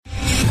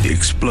The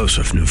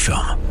explosive new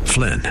film,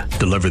 Flynn,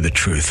 deliver the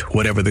truth,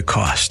 whatever the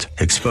cost,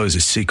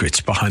 exposes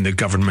secrets behind the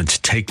government's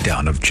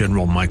takedown of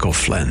General Michael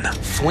Flynn.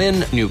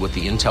 Flynn knew what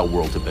the intel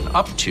world had been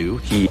up to.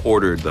 He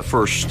ordered the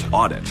first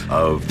audit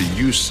of the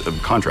use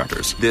of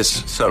contractors.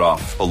 This set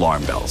off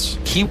alarm bells.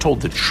 He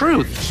told the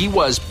truth. He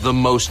was the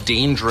most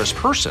dangerous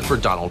person for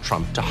Donald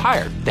Trump to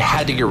hire. They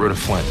had to get rid of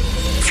Flynn.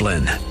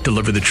 Flynn,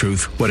 deliver the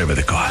truth, whatever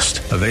the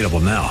cost. Available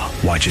now.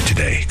 Watch it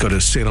today. Go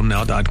to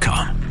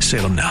salemnow.com.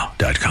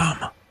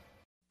 salemnow.com.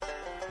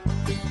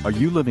 Are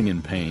you living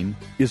in pain?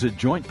 Is it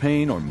joint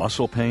pain or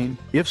muscle pain?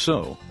 If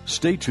so,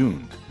 stay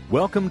tuned.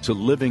 Welcome to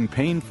Living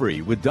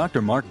Pain-Free with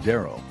Dr. Mark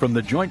Darrow from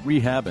the Joint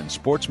Rehab and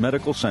Sports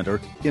Medical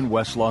Center in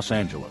West Los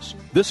Angeles.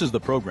 This is the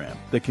program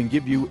that can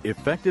give you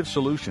effective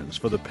solutions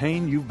for the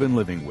pain you've been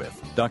living with.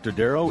 Dr.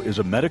 Darrow is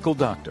a medical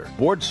doctor,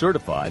 board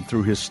certified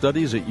through his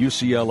studies at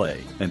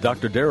UCLA, and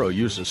Dr. Darrow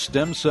uses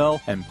stem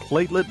cell and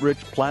platelet-rich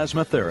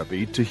plasma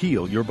therapy to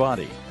heal your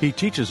body. He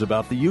teaches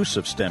about the use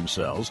of stem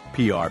cells,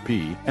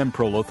 PRP, and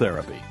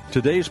prolotherapy.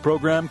 Today's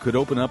program could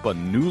open up a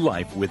new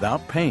life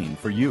without pain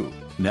for you.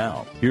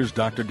 Now, here's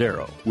Dr.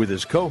 Darrow with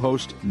his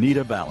co-host,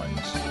 Nita Valens.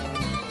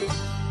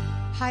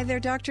 Hi there,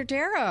 Dr.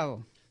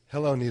 Darrow.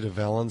 Hello, Nita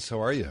Valens.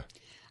 How are you?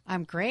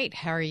 I'm great.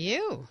 How are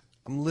you?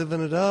 I'm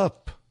living it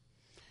up.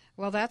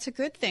 Well, that's a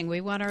good thing. We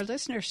want our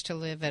listeners to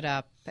live it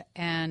up.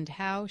 And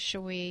how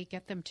shall we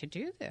get them to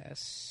do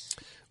this?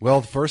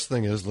 Well, the first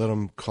thing is let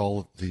them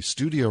call the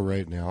studio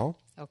right now.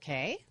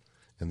 Okay.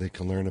 And they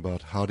can learn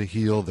about how to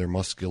heal their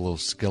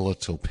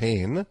musculoskeletal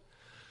pain.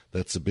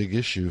 That's a big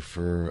issue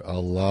for a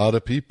lot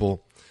of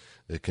people.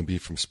 It can be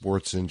from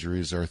sports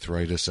injuries,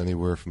 arthritis,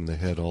 anywhere from the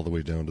head all the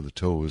way down to the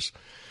toes.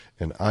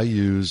 And I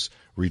use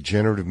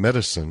regenerative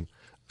medicine,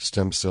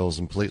 stem cells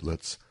and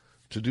platelets,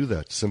 to do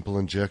that. Simple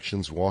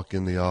injections, walk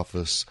in the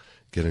office,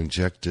 get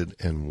injected,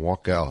 and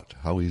walk out.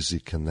 How easy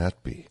can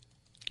that be?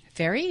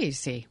 Very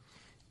easy.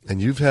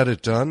 And you've had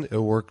it done. It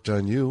worked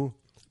on you.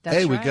 That's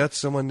hey, right. We got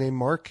someone named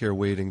Mark here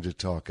waiting to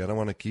talk. I don't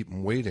want to keep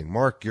him waiting.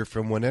 Mark, you're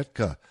from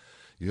Winnetka.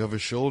 You have a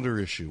shoulder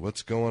issue.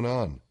 What's going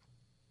on?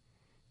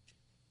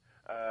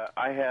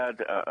 I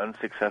had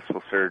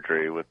unsuccessful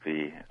surgery with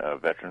the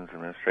Veterans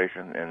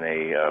Administration, and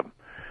they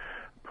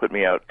put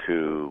me out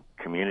to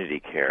community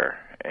care.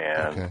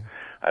 And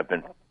I've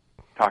been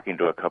talking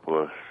to a couple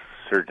of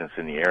surgeons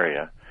in the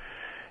area,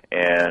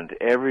 and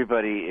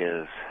everybody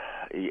is,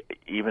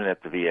 even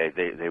at the VA,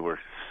 they were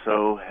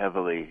so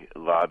heavily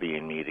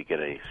lobbying me to get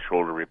a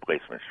shoulder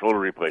replacement.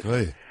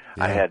 Hey,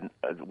 yeah. I had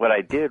what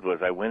I did was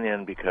I went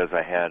in because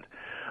I had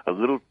a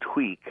little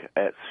tweak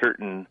at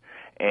certain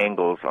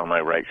angles on my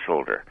right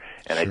shoulder,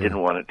 and I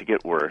didn't want it to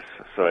get worse.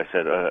 So I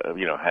said,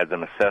 had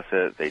them assess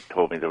it. They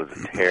told me there was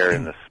a tear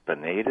in the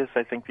spinatus,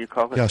 I think you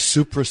call it. Yeah,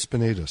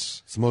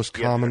 supraspinatus. It's the most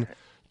common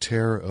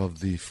tear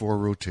of the four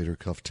rotator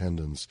cuff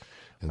tendons.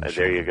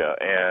 There you go.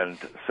 And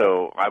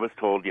so I was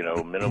told,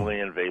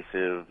 minimally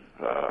invasive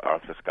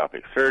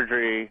arthroscopic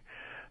surgery.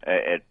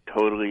 It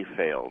totally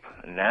failed.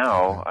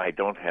 Now I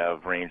don't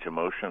have range of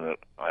motion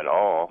at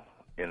all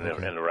in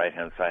the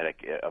right-hand side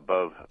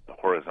above the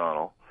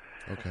horizontal.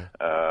 Okay.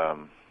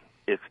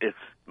 It's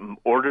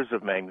orders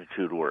of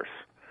magnitude worse.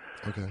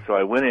 Okay. So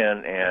I went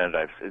in and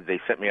they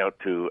sent me out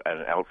to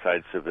an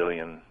outside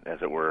civilian, as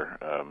it were,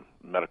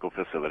 medical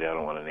facility. I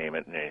don't want to name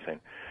it and anything.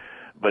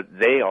 But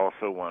they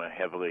also want to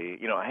heavily,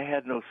 I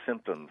had no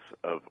symptoms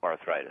of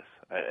arthritis.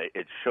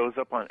 It shows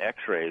up on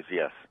x-rays,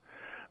 yes,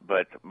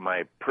 but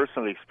my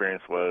personal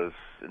experience was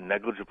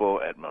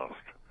negligible at most.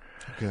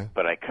 Okay.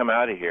 But I come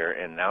out of here,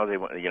 and now they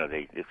want,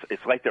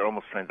 it's like they're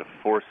almost trying to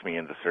force me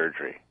into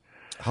surgery.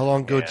 How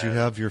long ago did you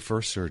have your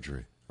first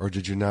surgery, or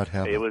did you not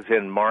have it? It was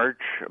in March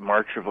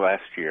of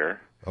last year.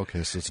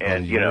 Okay, so it's about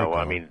a year ago.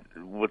 I mean,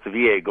 with the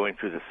VA going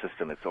through the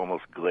system, it's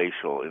almost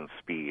glacial in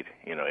speed.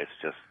 It's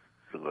just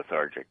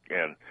lethargic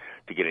and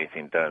to get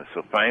anything done.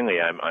 So finally,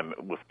 I'm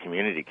with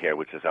community care,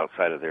 which is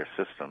outside of their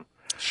system.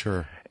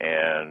 Sure.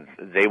 And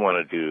they want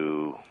to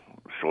do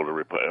shoulder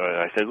replacement.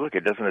 I said, look,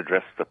 it doesn't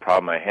address the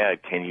problem I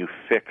had. Can you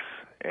fix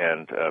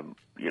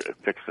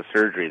fix the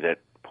surgery that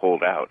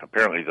pulled out?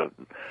 Apparently,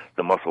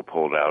 the muscle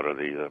pulled out, or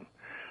the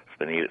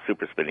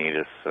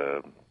supraspinatus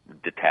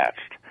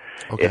detached.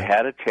 Okay. It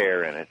had a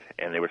tear in it,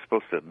 and they were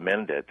supposed to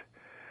mend it,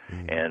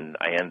 and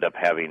I end up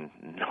having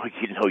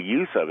no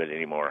use of it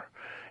anymore.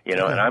 And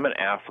I'm an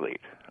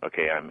athlete.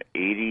 Okay, I'm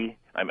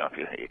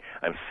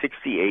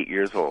 68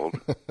 years old.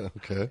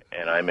 Okay.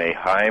 And I'm a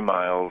high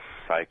miles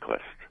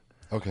cyclist.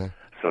 Okay.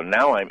 So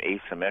now I'm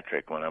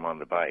asymmetric when I'm on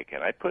the bike,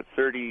 and I put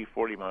 30,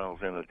 40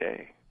 miles in a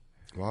day.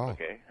 Wow.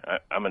 Okay,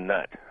 I'm a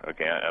nut.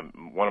 Okay,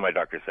 one of my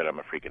doctors said I'm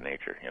a freak of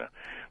nature,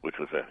 which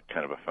was a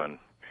kind of a fun.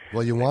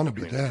 Well, you want to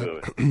be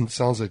that.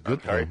 Sounds like a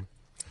good thing.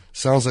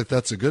 Sounds like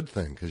that's a good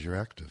thing because you're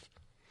active.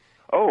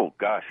 Oh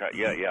gosh,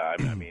 yeah.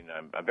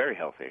 I'm very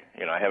healthy.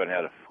 I haven't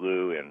had a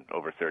flu in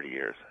over 30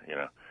 years.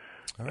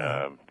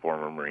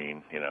 Former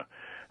Marine.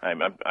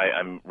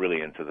 I'm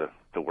really into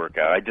the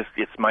workout.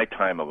 It's my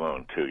time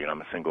alone too.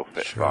 I'm a single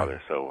father,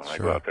 so when I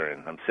go out there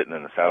and I'm sitting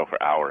in the saddle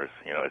for hours,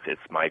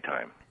 it's my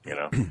time.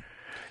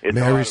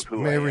 May I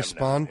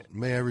respond?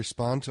 May I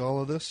respond to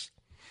all of this?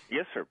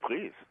 Yes, sir.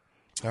 Please.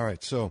 All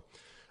right. So,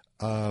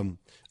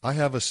 I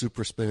have a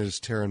supraspinatus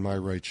tear in my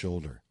right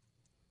shoulder.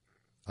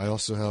 I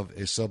also have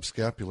a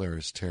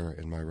subscapularis tear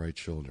in my right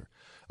shoulder.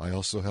 I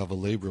also have a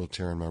labral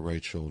tear in my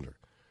right shoulder.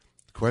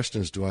 The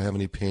question is, do I have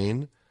any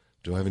pain?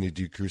 Do I have any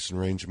decrease in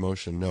range of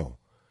motion? No.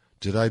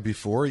 Did I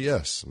before?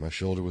 Yes. My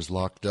shoulder was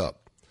locked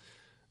up,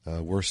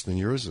 worse than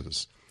yours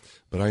is.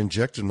 But I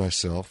injected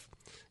myself,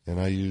 and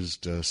I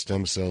used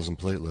stem cells and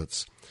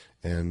platelets,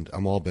 and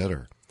I'm all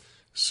better.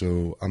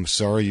 So I'm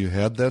sorry you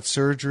had that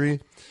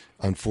surgery.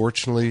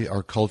 Unfortunately,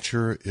 our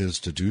culture is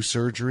to do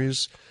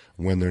surgeries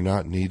when they're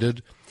not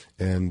needed.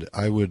 And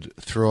I would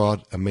throw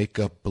out a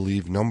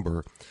make-up-believe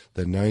number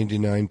that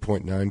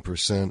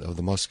 99.9% of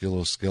the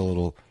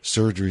musculoskeletal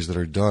surgeries that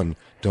are done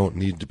don't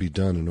need to be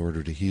done in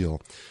order to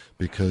heal,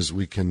 because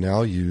we can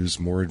now use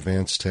more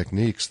advanced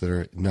techniques that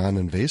are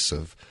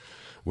non-invasive,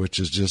 which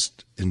is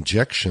just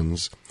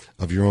injections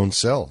of your own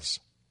cells.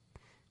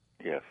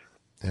 Yes.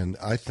 And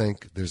I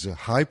think there's a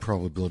high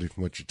probability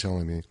from what you're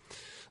telling me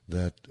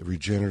that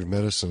regenerative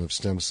medicine of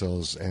stem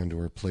cells and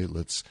or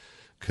platelets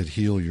could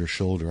heal your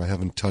shoulder. I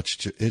haven't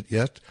touched it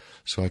yet,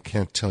 so I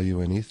can't tell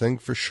you anything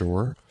for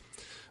sure.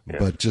 Yeah.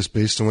 But just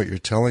based on what you're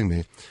telling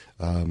me,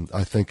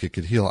 I think it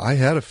could heal. I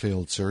had a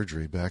failed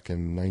surgery back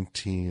in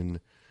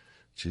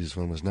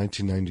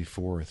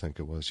 1994, I think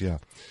it was. Yeah,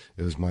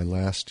 it was my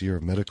last year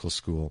of medical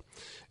school,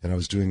 and I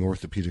was doing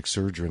orthopedic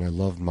surgery, and I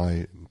loved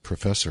my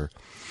professor.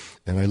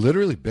 And I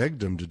literally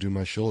begged him to do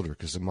my shoulder,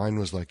 because mine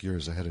was like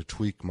yours. I had a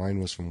tweak. Mine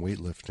was from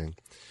weightlifting.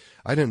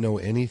 I didn't know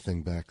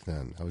anything back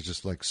then. I was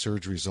just like,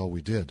 surgery's all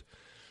we did.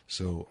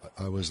 So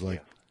I was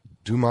like,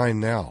 do mine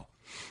now.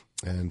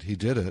 And he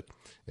did it.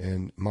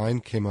 And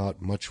mine came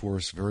out much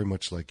worse, very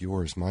much like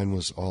yours. Mine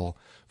was all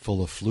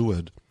full of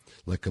fluid,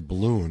 like a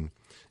balloon,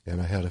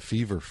 and I had a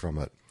fever from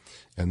it.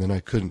 And then I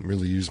couldn't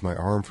really use my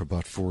arm for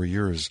about 4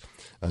 years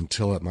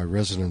until at my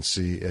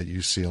residency at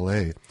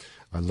UCLA,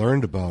 I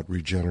learned about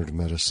regenerative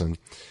medicine,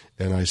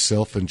 and I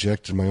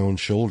self-injected my own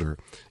shoulder,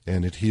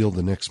 and it healed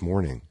the next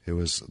morning. It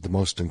was the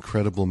most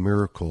incredible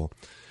miracle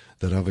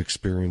that I've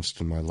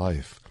experienced in my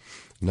life.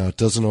 Now, it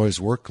doesn't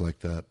always work like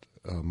that,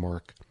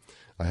 Mark.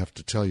 I have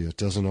to tell you, it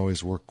doesn't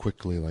always work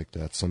quickly like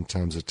that.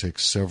 Sometimes it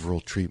takes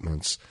several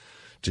treatments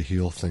to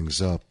heal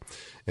things up.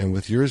 And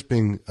with yours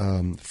being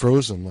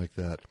frozen like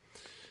that,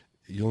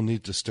 you'll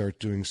need to start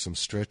doing some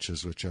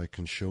stretches, which I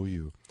can show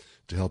you,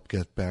 to help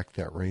get back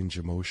that range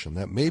of motion.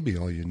 That may be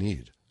all you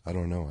need. I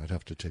don't know. I'd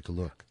have to take a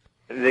look.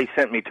 They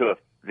sent me to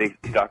they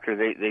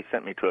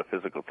sent me to a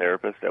physical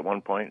therapist at one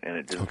point, and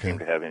it didn't seem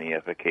to have any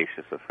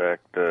efficacious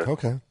effect. They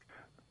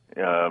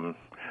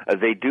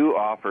do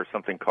offer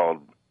something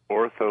called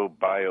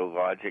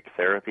orthobiologic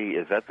therapy.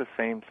 Is that the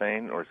same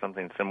thing, or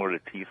something similar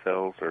to T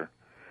cells, or?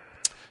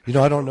 You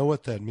know, I don't know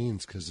what that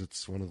means, because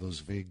it's one of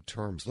those vague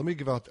terms. Let me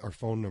give out our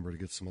phone number to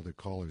get some other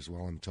callers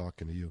while I'm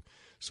talking to you.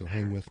 So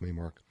hang with me,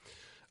 Mark.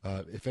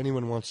 If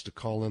anyone wants to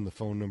call in, the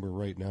phone number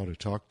right now to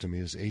talk to me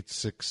is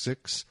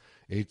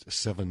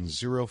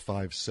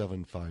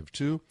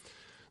 866-870-5752.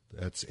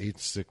 That's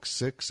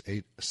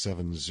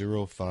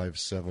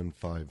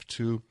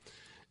 866-870-5752.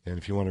 And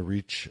if you want to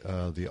reach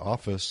the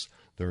office,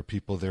 there are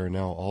people there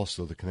now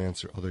also that can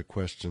answer other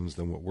questions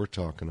than what we're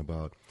talking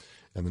about.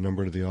 And the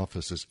number to the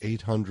office is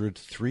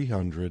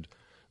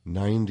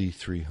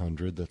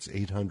 800-300-9300. That's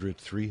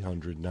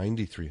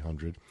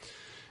 800-300-9300.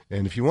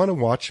 And if you want to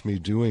watch me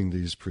doing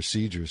these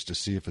procedures to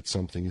see if it's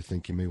something you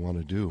think you may want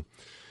to do,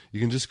 you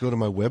can just go to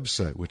my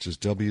website, which is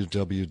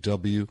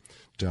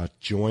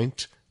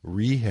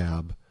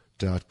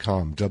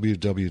www.jointrehab.com,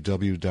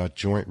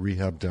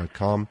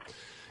 www.jointrehab.com.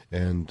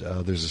 And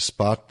there's a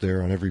spot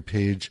there on every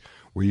page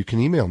where you can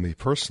email me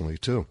personally,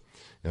 too.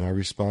 And I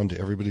respond to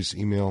everybody's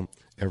email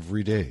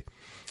every day.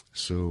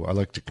 So I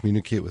like to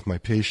communicate with my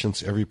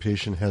patients. Every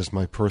patient has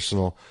my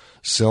personal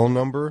cell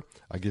number.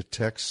 I get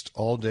text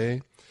all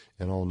day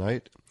and all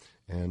night,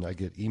 and I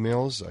get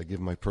emails. I give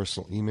my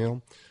personal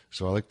email.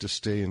 So I like to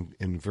stay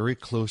in very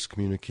close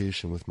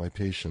communication with my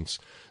patients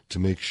to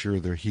make sure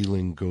their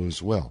healing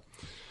goes well.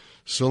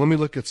 So let me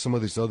look at some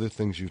of these other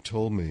things you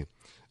told me.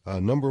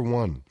 Number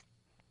one,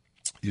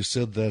 you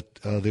said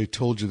that they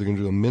told you they're going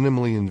to do a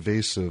minimally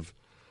invasive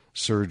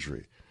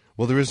surgery.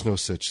 Well, there is no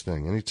such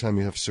thing. Anytime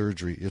you have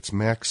surgery, it's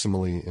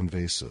maximally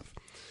invasive.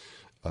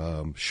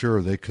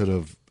 Sure, they could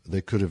have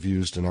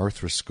used an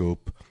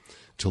arthroscope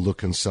to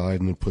look inside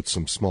and then put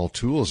some small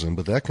tools in,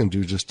 but that can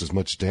do just as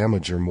much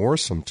damage or more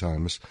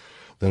sometimes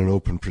than an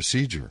open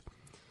procedure.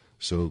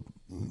 So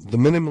the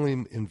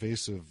minimally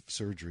invasive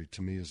surgery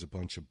to me is a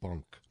bunch of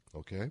bunk,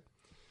 okay?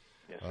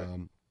 Yes,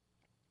 sir.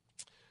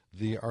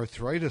 The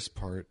arthritis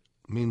part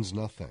means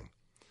nothing.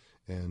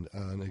 And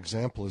an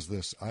example is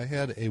this. I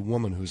had a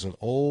woman who's an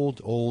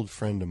old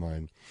friend of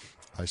mine.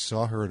 I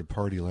saw her at a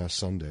party last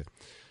Sunday,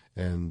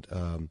 and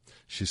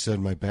she said,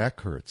 my back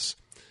hurts.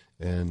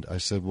 And I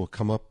said, well,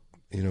 come up,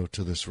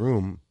 to this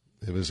room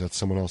it was at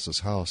someone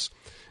else's house,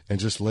 and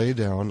just lay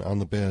down on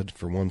the bed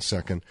for 1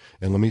 second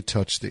and let me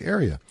touch the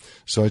area.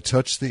 So I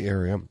touched the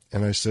area,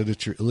 and I said,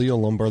 it's your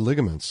iliolumbar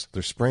ligaments.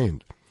 They're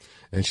sprained.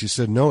 And she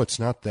said, no, it's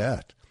not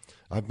that.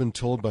 I've been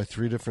told by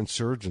 3 different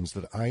surgeons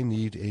that I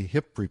need a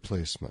hip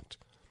replacement.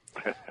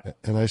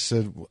 And I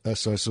said,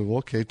 well,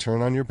 okay,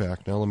 turn on your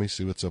back. Now let me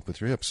see what's up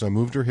with your hip. So I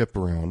moved her hip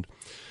around.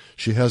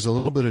 She has a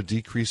little bit of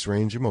decreased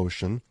range of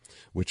motion,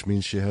 which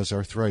means she has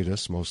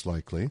arthritis, most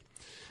likely.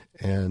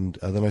 And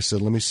then I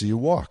said, let me see you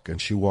walk.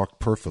 And she walked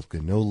perfectly,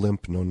 no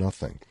limp, no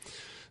nothing.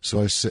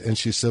 So I said, and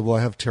she said, well,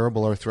 I have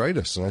terrible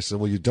arthritis. And I said,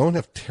 well, you don't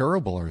have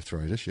terrible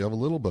arthritis. You have a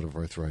little bit of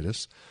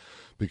arthritis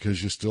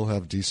because you still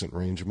have decent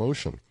range of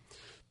motion.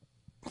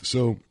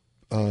 So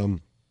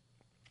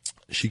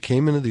she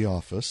came into the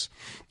office,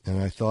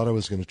 and I thought I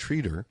was going to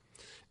treat her.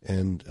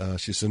 And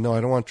she said, no,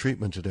 I don't want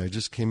treatment today. I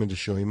just came in to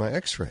show you my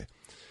x-ray.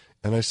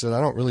 And I said,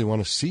 I don't really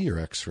want to see your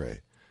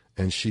x-ray.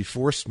 And she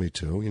forced me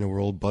to.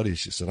 We're old buddies.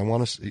 She said, I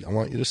want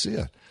you to see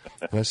it.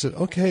 And I said,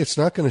 okay, it's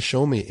not going to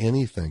show me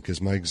anything because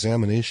my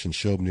examination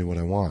showed me what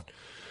I want.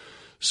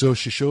 So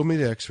she showed me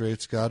the x-ray.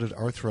 It's got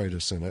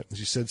arthritis in it. And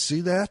she said,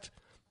 see that?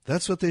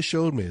 That's what they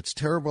showed me. It's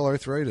terrible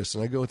arthritis.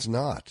 And I go, it's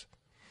not.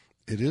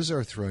 It is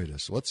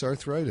arthritis. What's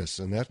arthritis?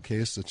 In that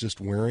case, it's just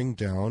wearing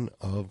down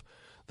of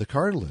the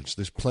cartilage.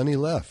 There's plenty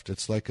left.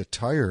 It's like a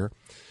tire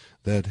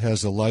that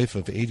has a life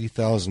of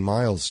 80,000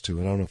 miles to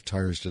it. I don't know if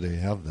tires today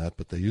have that,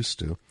 but they used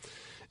to.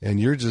 And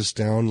you're just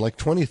down like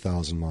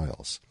 20,000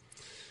 miles.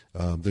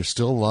 There's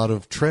still a lot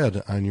of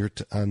tread on your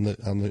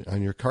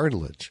on your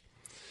cartilage.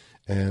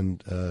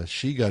 And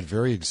she got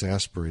very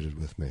exasperated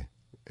with me,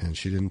 and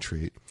she didn't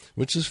treat,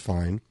 which is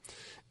fine.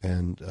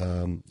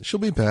 And she'll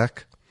be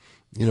back,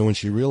 when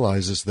she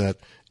realizes that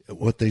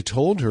what they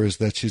told her is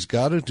that she's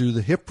got to do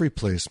the hip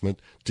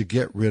replacement to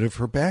get rid of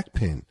her back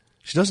pain.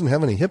 She doesn't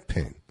have any hip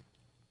pain.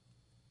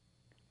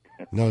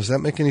 Now, does that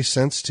make any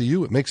sense to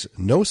you? It makes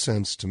no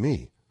sense to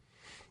me,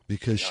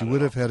 because she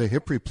would have had a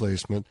hip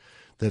replacement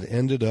that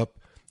ended up,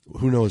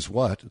 who knows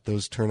what.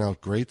 Those turn out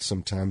great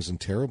sometimes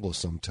and terrible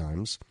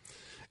sometimes.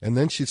 And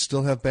then she'd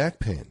still have back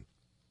pain.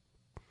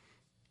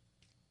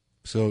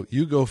 So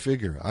you go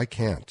figure. I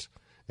can't.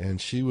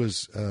 And she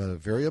was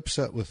very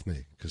upset with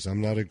me because I'm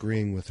not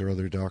agreeing with her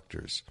other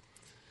doctors.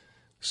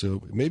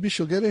 So maybe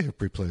she'll get a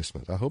hip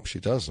replacement. I hope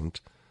she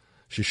doesn't.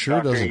 She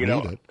sure doesn't need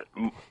it.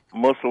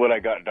 Most of what I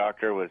got,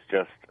 Doctor, was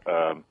just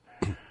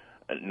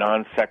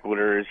non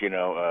sequiturs,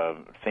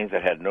 things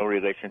that had no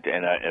relation to,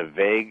 and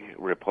vague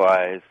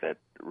replies that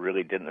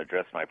really didn't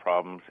address my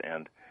problems.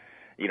 And,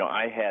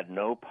 I had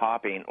no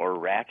popping or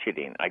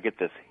ratcheting. I get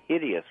this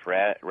hideous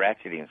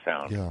ratcheting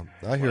sound. Yeah,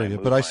 I hear you,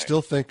 but I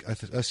still think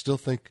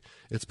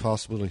it's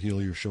possible to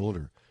heal your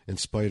shoulder in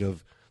spite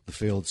of the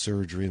failed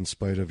surgery, in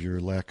spite of your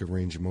lack of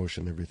range of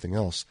motion, and everything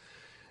else.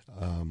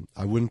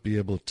 I wouldn't be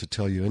able to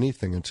tell you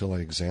anything until I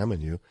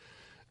examine you.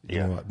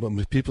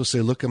 When people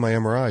say, look at my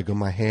MRI, I go,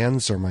 my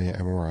hands are my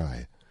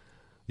MRI.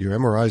 Your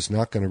MRI is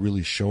not going to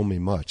really show me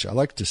much. I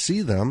like to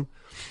see them,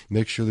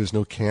 make sure there's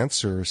no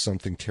cancer or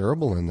something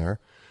terrible in there.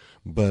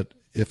 But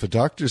if a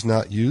doctor's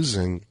not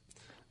using,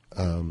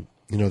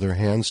 their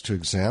hands to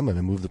examine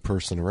and move the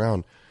person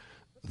around,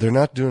 they're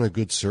not doing a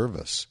good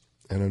service.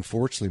 And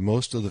unfortunately,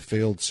 most of the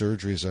failed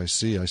surgeries I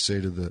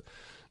say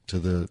to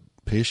the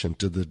patient,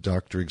 did the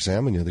doctor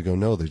examine you? They go,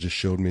 no, they just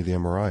showed me the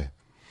MRI.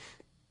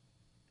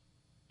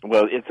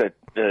 Well,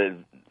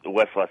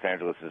 West Los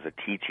Angeles is a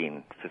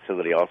teaching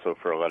facility also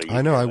for a lot of years.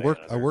 I know. I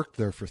worked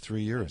there for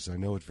 3 years. I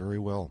know it very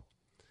well.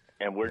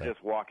 And we're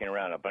just walking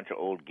around a bunch of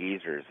old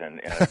geezers, and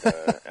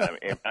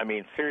I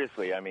mean,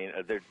 seriously,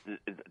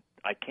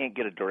 I can't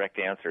get a direct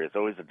answer. It's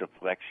always a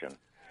deflection.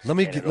 Let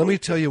me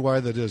tell you why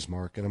that is,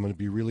 Mark, and I'm going to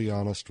be really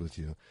honest with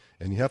you.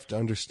 And you have to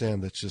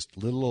understand that's just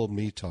little old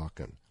me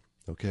talking,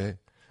 okay?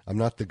 I'm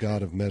not the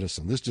god of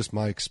medicine. This is just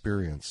my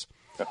experience.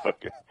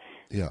 Okay.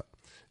 Yeah.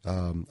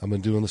 I've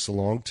been doing this a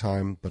long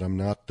time, but I'm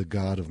not the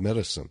god of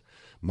medicine.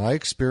 My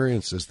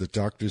experience is that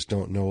doctors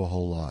don't know a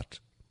whole lot.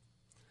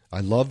 I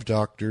love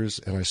doctors,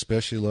 and I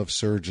especially love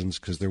surgeons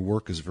because their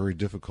work is very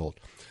difficult.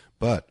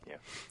 But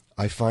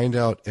I find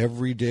out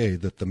every day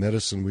that the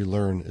medicine we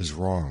learn is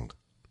wrong.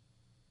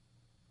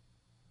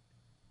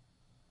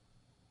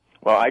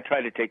 Well, I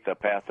try to take the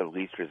path of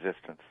least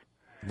resistance.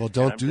 Well,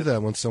 don't do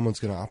that when someone's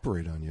going to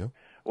operate on you.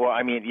 Well,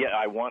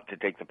 I want to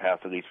take the path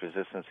of least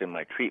resistance in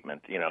my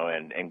treatment,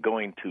 and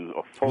going to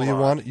a full.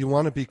 Well, you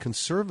want to be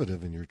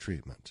conservative in your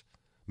treatment,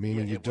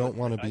 meaning you don't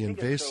want to be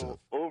invasive. It's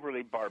so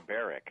overly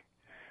barbaric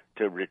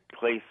to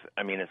replace.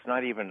 It's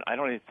not even. I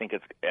don't even think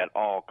it's at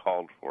all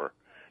called for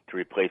to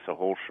replace a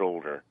whole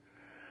shoulder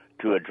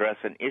to address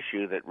an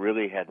issue that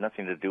really had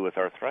nothing to do with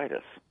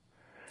arthritis.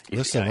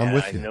 Listen, I'm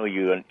with you.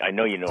 I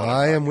know you know.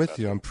 I am with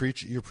you.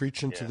 You're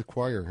preaching to the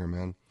choir here,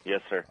 man.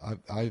 Yes, sir.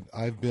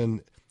 I've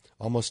been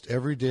almost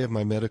every day of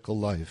my medical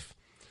life.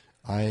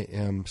 I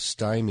am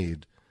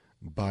stymied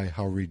by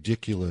how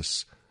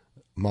ridiculous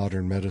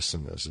modern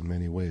medicine is in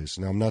many ways.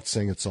 Now, I'm not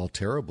saying it's all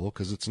terrible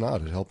because it's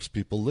not. It helps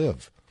people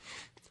live.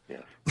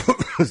 Yes.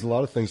 There's a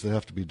lot of things that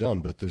have to be done,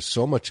 but there's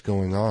so much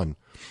going on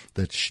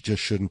that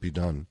just shouldn't be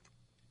done,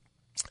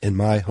 in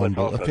my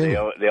humble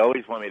opinion. They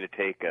always want me to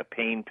take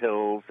pain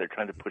pills. They're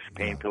trying to push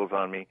pain pills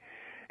on me.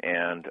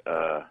 And,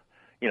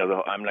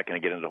 I'm not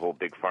going to get into the whole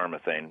big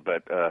pharma thing,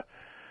 but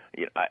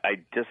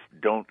I just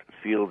don't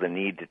feel the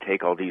need to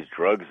take all these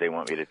drugs they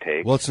want me to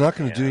take. Well, it's not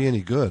going to do you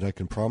any good. I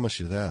can promise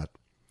you that.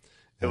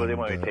 Well, they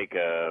want me to take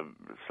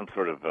some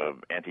sort of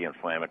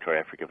anti-inflammatory.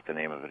 I forget what the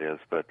name of it is,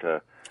 but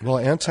well,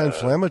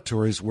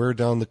 anti-inflammatories wear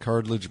down the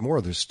cartilage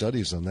more. There's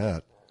studies on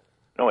that.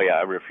 Oh yeah,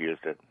 I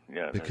refused it.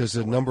 Yeah, because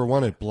number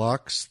one, it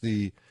blocks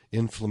the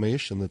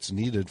inflammation that's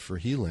needed for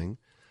healing.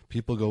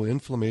 People go,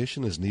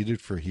 inflammation is needed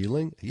for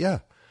healing. Yeah,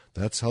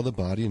 that's how the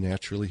body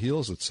naturally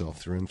heals itself,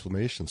 through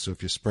inflammation. So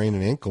if you sprain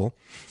an ankle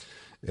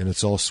and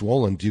it's all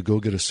swollen, do you go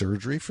get a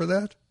surgery for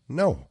that?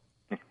 No.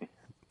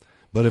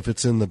 But if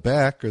it's in the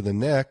back or the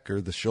neck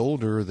or the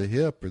shoulder or the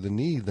hip or the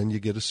knee, then you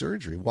get a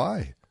surgery.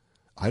 Why?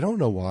 I don't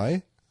know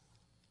why.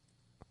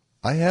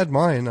 I had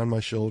mine on my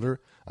shoulder.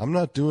 I'm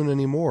not doing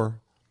any more.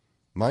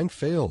 Mine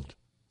failed.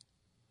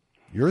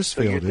 Yours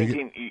failed.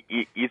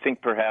 You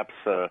think perhaps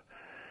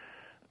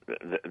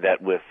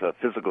that with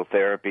physical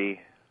therapy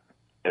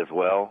as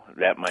well,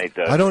 that might...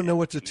 I don't know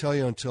what to tell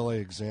you until I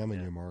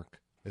examine you, Mark.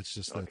 It's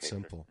just that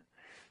simple.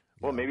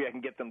 Well, maybe I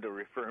can get them to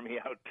refer me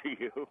out to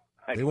you.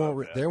 They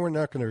won't. They were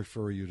not going to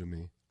refer you to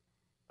me.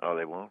 Oh,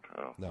 they won't?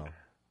 Oh. No.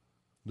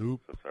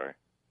 Nope. So sorry.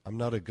 I'm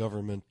not a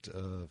government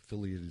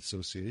affiliated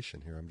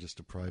association here. I'm just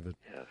a private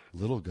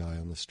little guy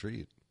on the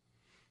street.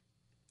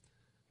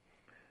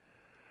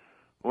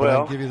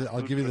 Well,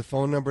 I'll give you the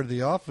phone number to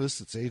the office.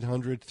 It's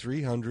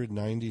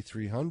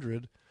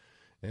 800-300-9300.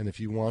 And if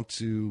you want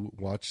to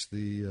watch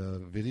the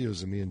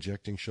videos of me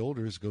injecting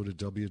shoulders, go to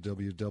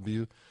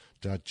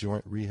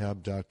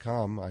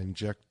www.jointrehab.com. I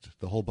inject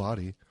the whole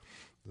body.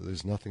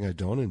 There's nothing I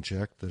don't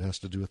inject that has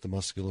to do with the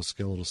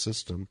musculoskeletal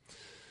system.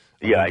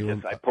 Yeah,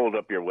 I pulled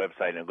up your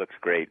website and it looks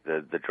great,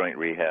 the Joint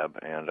Rehab,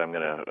 and I'm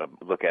going to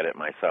look at it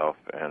myself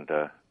and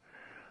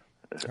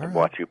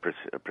watch you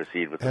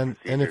proceed with the procedures.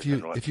 And if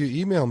you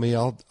email me,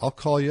 I'll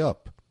call you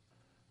up.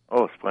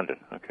 Oh, splendid.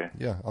 Okay.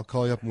 Yeah, I'll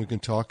call you up and we can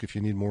talk if you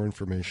need more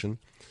information.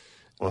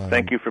 Well,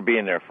 thank you for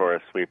being there for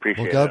us. We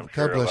appreciate it.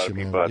 God bless you,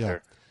 man. Yeah.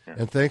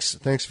 And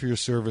thanks for your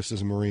service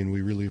as a Marine.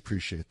 We really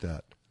appreciate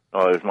that.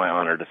 Oh, it was my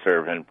honor to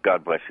serve, and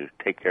God bless you.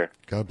 Take care.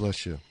 God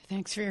bless you.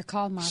 Thanks for your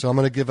call, Mark. So I'm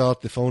going to give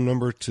out the phone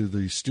number to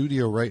the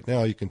studio right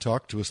now. You can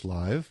talk to us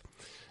live,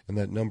 and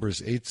that number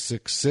is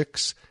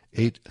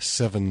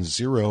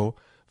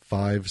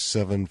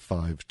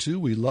 866-870-5752.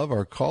 We love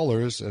our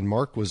callers, and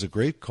Mark was a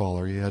great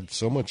caller. He had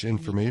so much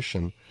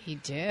information. He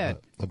did.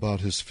 About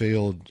his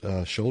failed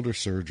shoulder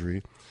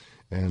surgery,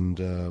 and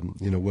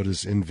what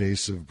is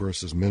invasive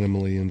versus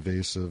minimally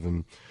invasive,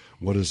 and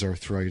what is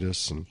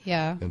arthritis and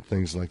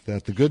things like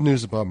that. The good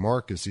news about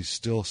Mark is he's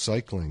still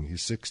cycling.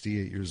 He's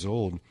 68 years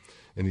old,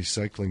 and he's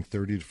cycling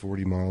 30 to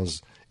 40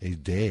 miles a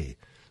day.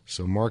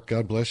 So, Mark,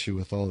 God bless you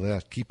with all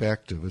that. Keep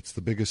active. It's the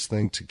biggest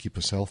thing to keep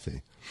us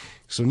healthy.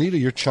 So, Nita,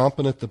 you're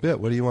chomping at the bit.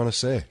 What do you want to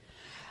say?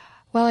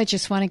 Well, I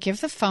just want to give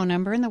the phone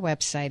number and the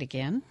website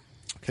again.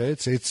 Okay,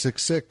 it's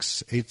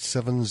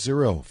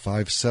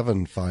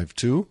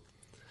 866-870-5752.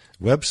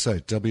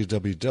 Website,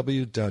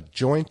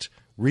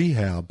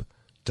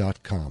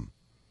 www.jointrehab.com.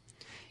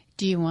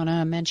 Do you want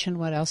to mention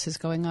what else is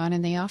going on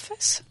in the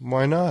office?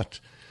 Why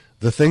not?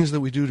 The things that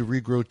we do to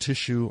regrow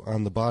tissue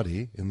on the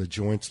body, in the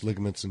joints,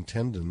 ligaments, and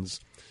tendons,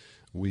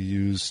 we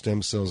use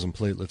stem cells and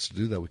platelets to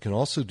do that. We can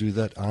also do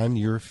that on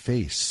your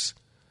face.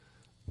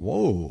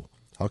 Whoa.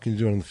 How can you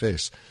do it on the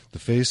face? The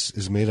face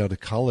is made out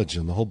of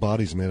collagen. The whole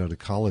body is made out of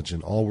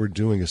collagen. All we're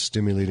doing is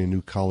stimulating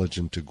new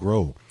collagen to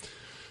grow.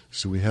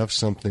 So we have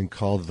something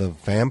called the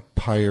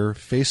Vampire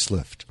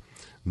Facelift.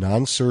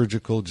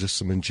 Non-surgical, just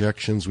some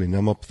injections. We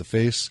numb up the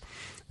face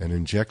and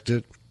inject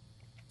it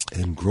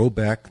and grow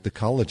back the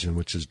collagen,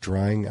 which is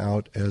drying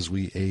out as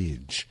we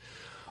age.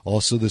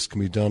 Also, this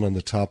can be done on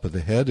the top of the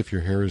head if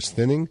your hair is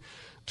thinning,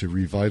 to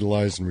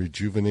revitalize and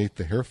rejuvenate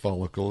the hair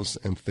follicles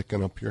and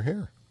thicken up your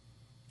hair.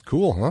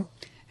 Cool, huh?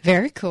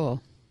 Very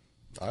cool.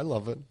 I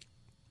love it.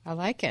 I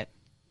like it.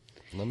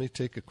 Let me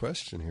take a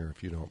question here,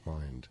 if you don't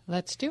mind.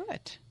 Let's do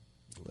it.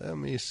 Let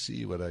me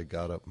see what I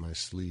got up my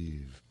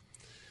sleeve.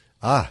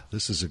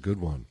 This is a good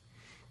one.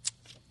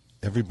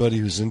 Everybody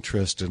who's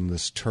interested in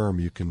this term,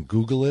 you can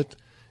Google it,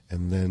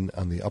 and then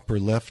on the upper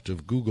left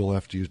of Google,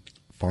 after you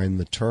find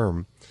the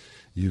term,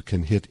 you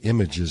can hit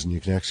images, and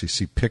you can actually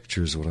see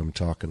pictures of what I'm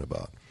talking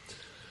about.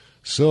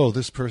 So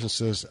this person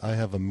says, I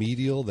have a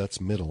medial, that's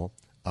middle,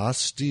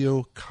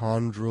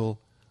 osteochondral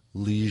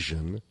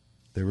lesion.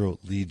 They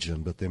wrote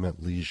legion, but they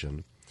meant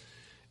lesion.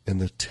 In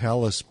the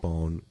talus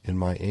bone in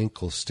my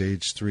ankle,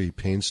 stage 3.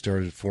 Pain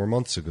started 4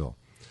 months ago.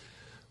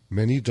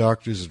 Many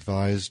doctors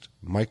advised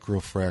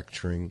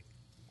microfracturing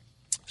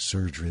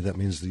surgery. That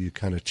means that you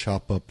kind of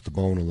chop up the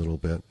bone a little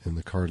bit in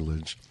the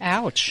cartilage.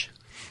 Ouch.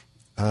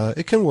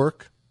 It can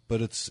work, but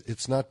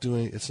it's not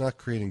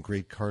creating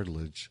great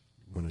cartilage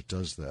when it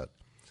does that,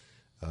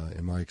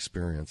 in my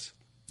experience.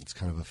 It's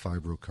kind of a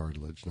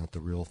fibrocartilage, not the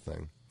real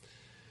thing.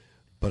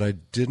 But I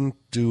didn't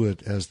do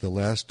it as the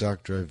last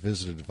doctor I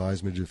visited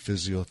advised me to do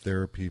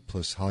physiotherapy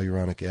plus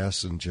hyaluronic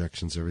acid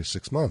injections every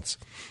 6 months.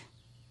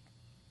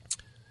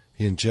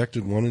 He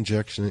injected one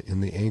injection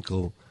in the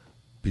ankle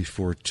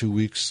before 2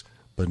 weeks,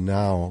 but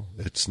now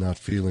it's not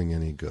feeling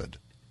any good.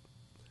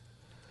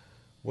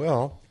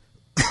 Well,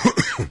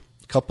 a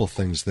couple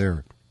things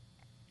there.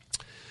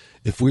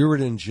 If we were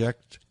to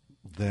inject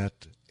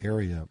that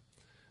area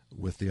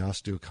with the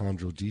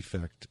osteochondral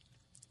defect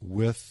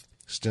with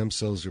stem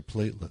cells or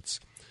platelets,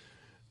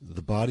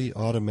 the body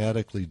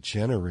automatically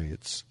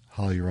generates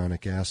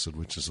hyaluronic acid,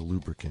 which is a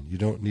lubricant. You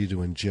don't need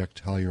to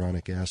inject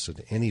hyaluronic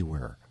acid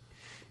anywhere.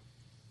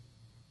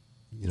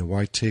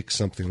 Why take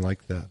something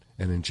like that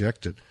and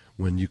inject it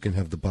when you can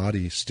have the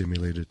body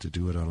stimulated to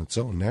do it on its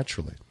own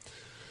naturally?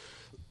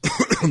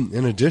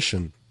 In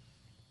addition,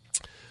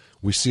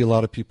 we see a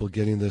lot of people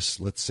getting this,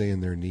 let's say,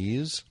 in their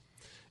knees,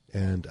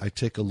 and I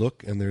take a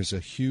look and there's a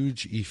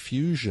huge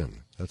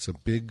effusion. That's a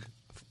big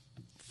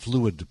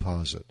fluid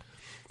deposit.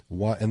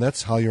 Why? And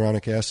that's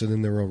hyaluronic acid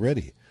in there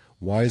already.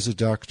 Why is a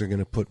doctor going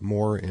to put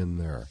more in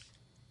there?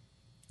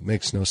 It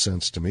makes no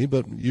sense to me,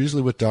 but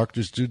usually what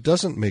doctors do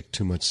doesn't make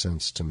too much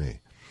sense to me.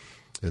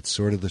 It's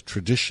sort of the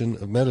tradition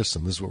of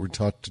medicine. This is what we're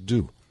taught to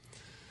do.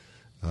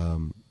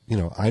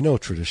 I know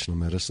traditional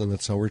medicine.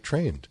 That's how we're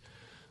trained.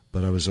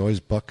 But I was always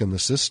bucking the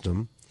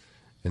system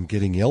and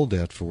getting yelled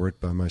at for it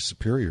by my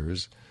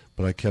superiors.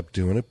 But I kept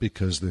doing it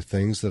because they're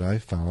things that I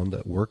found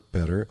that work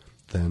better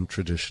than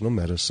traditional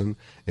medicine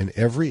in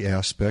every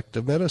aspect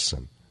of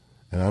medicine.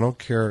 And I don't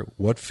care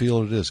what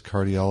field it is,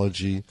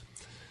 cardiology,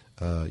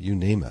 you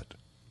name it.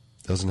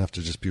 It doesn't have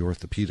to just be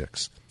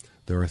orthopedics.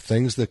 There are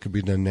things that could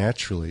be done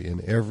naturally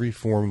in every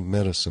form of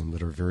medicine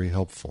that are very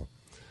helpful.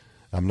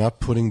 I'm not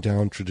putting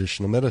down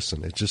traditional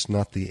medicine. It's just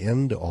not the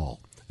end all.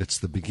 It's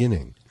the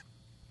beginning.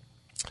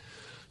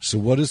 So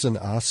what is an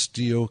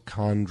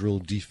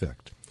osteochondral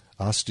defect?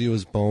 Osteo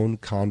is bone,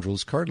 chondral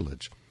is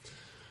cartilage.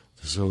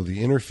 So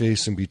the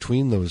interface in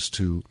between those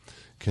two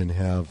can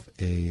have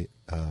a,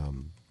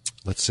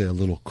 let's say, a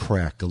little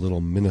crack, a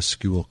little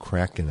minuscule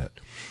crack in it.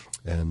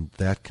 And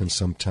that can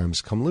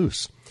sometimes come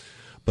loose.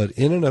 But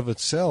in and of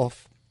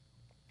itself,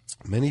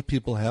 many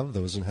people have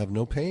those and have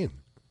no pain.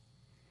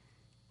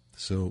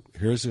 So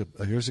here's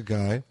a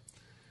guy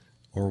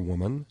or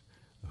woman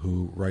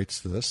who writes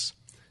this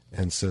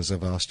and says, I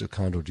have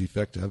osteochondral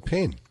defect, I have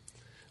pain.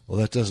 Well,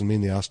 that doesn't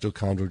mean the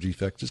osteochondral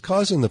defect is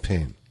causing the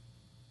pain.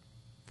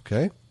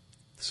 Okay?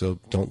 So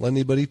don't let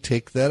anybody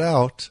take that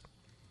out.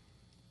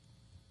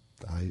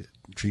 I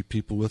treat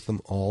people with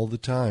them all the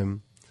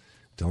time.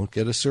 Don't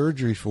get a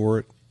surgery for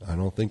it. I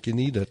don't think you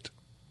need it.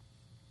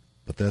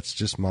 But that's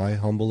just my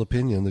humble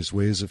opinion. There's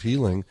ways of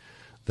healing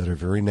that are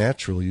very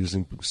natural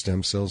using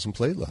stem cells and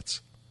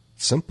platelets.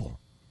 Simple.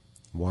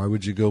 Why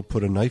would you go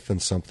put a knife in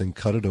something,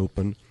 cut it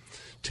open,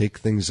 take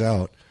things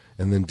out,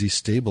 and then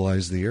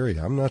destabilize the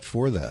area? I'm not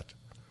for that.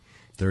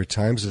 There are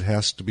times it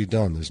has to be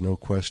done. There's no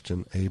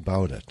question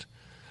about it.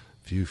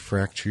 If you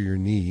fracture your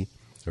knee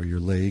or your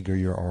leg or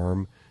your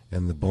arm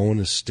and the bone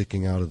is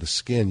sticking out of the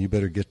skin, you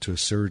better get to a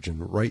surgeon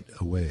right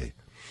away.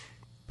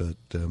 But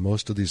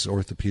most of these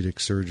orthopedic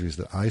surgeries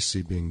that I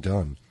see being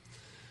done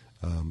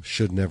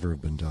should never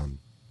have been done.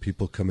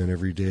 People come in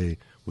every day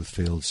with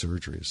failed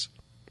surgeries.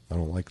 I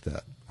don't like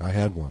that. I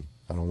had one.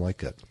 I don't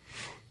like it.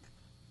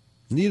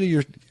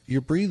 Nita,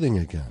 you're breathing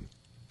again.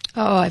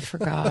 Oh, I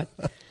forgot.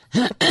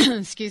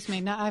 Excuse me.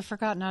 No, I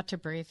forgot not to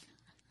breathe.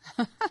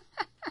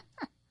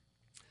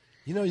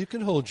 You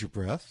can hold your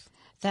breath.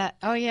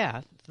 Oh,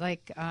 yeah.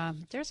 Like,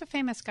 there's a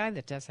famous guy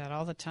that does that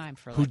all the time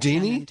for like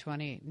Houdini? 10 and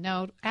 20.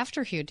 No,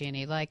 after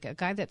Houdini, like a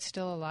guy that's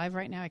still alive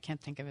right now. I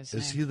can't think of his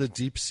name. Is he the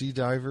deep sea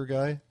diver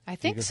guy? I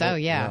think so,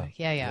 yeah.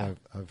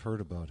 I've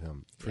heard about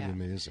him. Pretty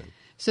amazing.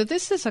 So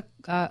this is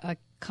a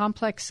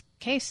complex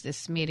case,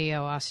 this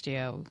medial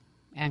osteo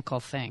ankle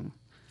thing.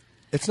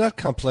 It's not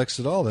complex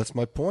at all. That's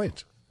my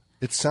point.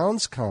 It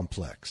sounds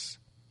complex.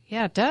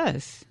 Yeah, it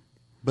does.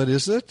 But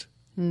is it?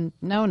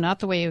 No, not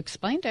the way you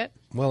explained it.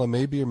 Well, it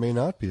may be or may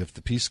not be. If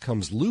the piece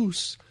comes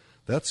loose,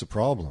 that's a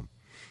problem.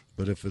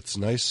 But if it's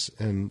nice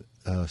and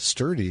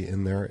sturdy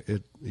in there,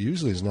 it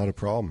usually is not a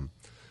problem.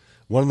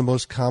 One of the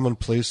most common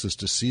places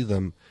to see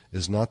them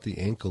is not the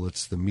ankle,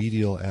 it's the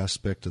medial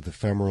aspect of the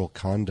femoral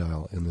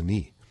condyle in the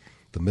knee,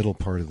 the middle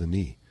part of the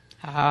knee.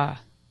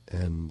 Ah.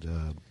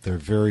 And they're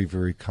very,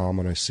 very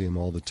common. I see them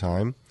all the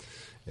time.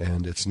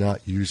 And it's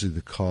not usually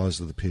the cause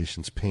of the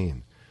patient's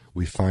pain.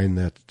 We find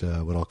that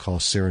what I'll call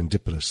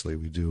serendipitously.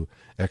 We do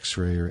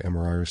X-ray or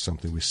MRI or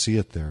something. We see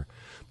it there.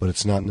 But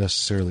it's not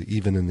necessarily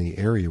even in the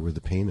area where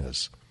the pain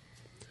is.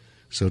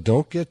 So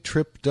don't get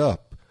tripped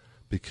up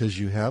because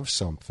you have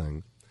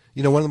something.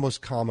 One of the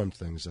most common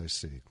things I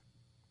see,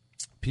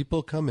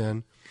 people come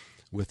in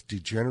with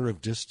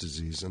degenerative disc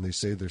disease and they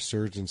say their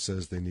surgeon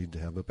says they need to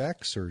have a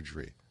back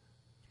surgery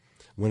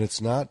when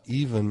it's not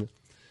even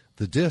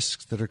the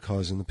discs that are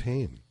causing the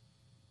pain.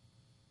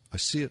 I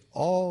see it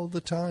all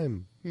the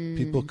time.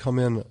 People come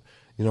in,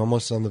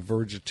 almost on the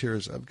verge of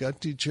tears. I've got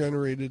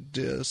degenerated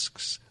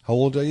discs. How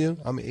old are you?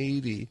 I'm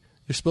 80.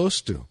 You're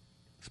supposed to.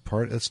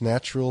 It's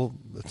natural.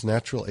 It's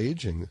natural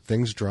aging.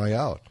 Things dry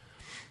out.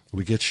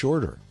 We get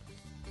shorter.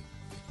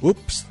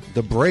 Oops,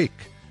 the break.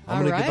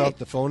 I'm going to give out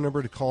the phone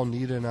number to call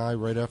Nita and I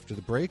right after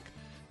the break.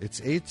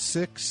 It's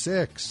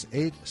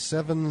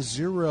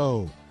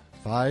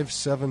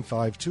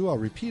 866-870-5752. I'll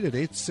repeat it,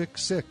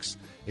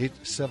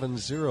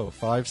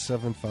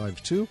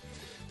 866-870-5752.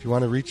 If you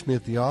want to reach me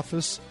at the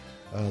office,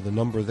 the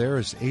number there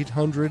is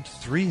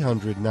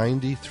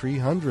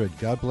 800-300-9300.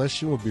 God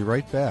bless you. We'll be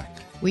right back.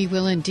 We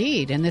will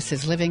indeed. And this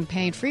is Living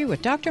Pain Free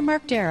with Dr.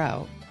 Mark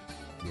Darrow.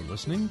 You're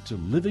listening to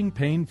Living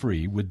Pain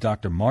Free with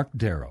Dr. Mark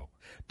Darrow.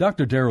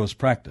 Dr. Darrow's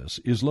practice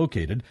is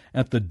located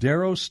at the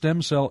Darrow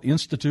Stem Cell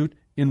Institute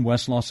in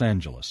West Los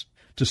Angeles.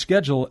 To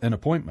schedule an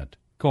appointment,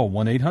 call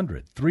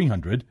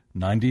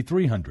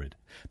 1-800-300-9300.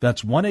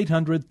 That's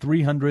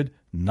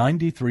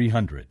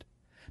 1-800-300-9300.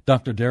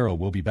 Dr. Darrow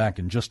will be back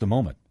in just a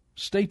moment.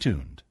 Stay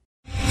tuned.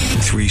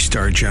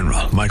 3-star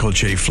General Michael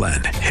J.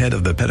 Flynn, head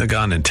of the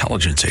Pentagon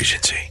Intelligence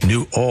Agency,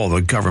 knew all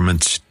the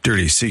government's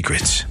dirty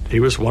secrets. He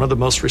was one of the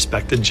most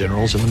respected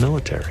generals in the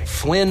military.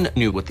 Flynn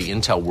knew what the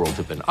intel world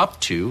had been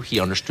up to. He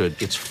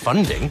understood its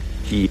funding.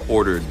 He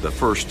ordered the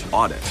first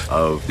audit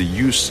of the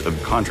use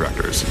of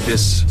contractors.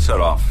 This set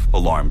off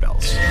alarm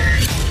bells.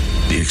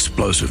 The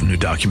explosive new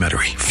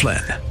documentary,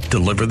 Flynn,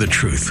 Deliver the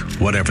Truth,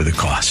 Whatever the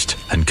Cost,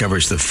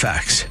 uncovers the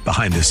facts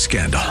behind this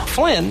scandal.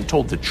 Flynn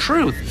told the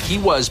truth. He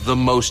was the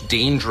most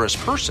dangerous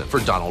person for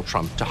Donald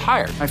Trump to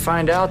hire. I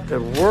find out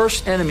the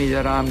worst enemy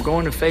that I'm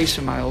going to face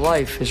in my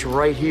life is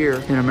right here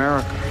in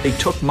America. They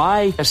took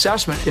my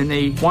assessment and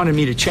they wanted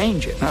me to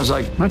change it. And I was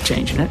like, I'm not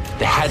changing it.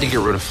 They had to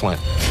get rid of Flynn.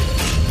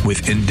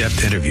 With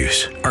in-depth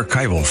interviews,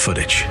 archival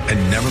footage,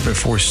 and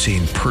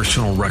never-before-seen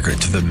personal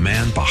records of the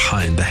man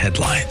behind the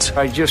headlines.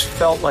 I just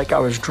felt like I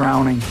was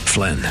drowning.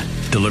 Flynn,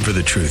 Deliver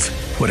the Truth,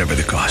 Whatever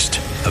the Cost.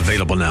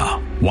 Available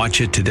now.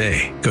 Watch it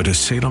today. Go to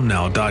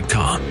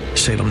salemnow.com.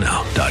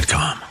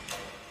 salemnow.com.